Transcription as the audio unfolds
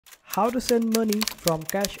How to send money from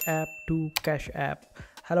Cash App to Cash App.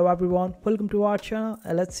 Hello everyone, welcome to our channel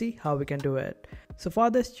and let's see how we can do it. So for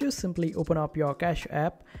this, just simply open up your Cash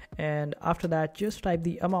App and after that just type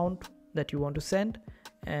the amount that you want to send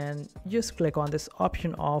and just click on this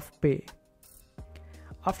option of pay.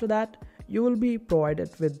 After that, you will be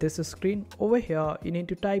provided with this screen. Over here you need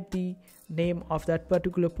to type the name of that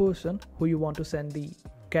particular person who you want to send the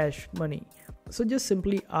cash money. So just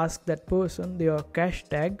simply ask that person their cash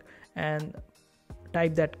tag and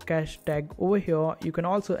type that cash tag over here. You can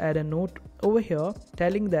also add a note over here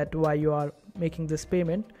telling that why you are making this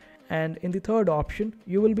payment, and in the third option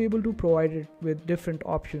you will be able to provide it with different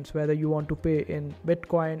options whether you want to pay in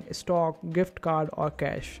Bitcoin, stock, gift card or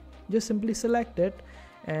cash. Just simply select it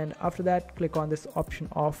and after that click on this option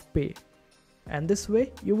of pay, and this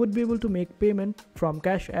way you would be able to make payment from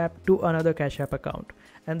Cash App to another Cash App account,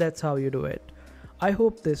 and that's how you do it. I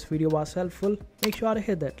hope this video was helpful. Make sure to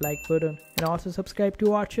hit that like button and also subscribe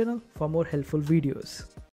to our channel for more helpful videos.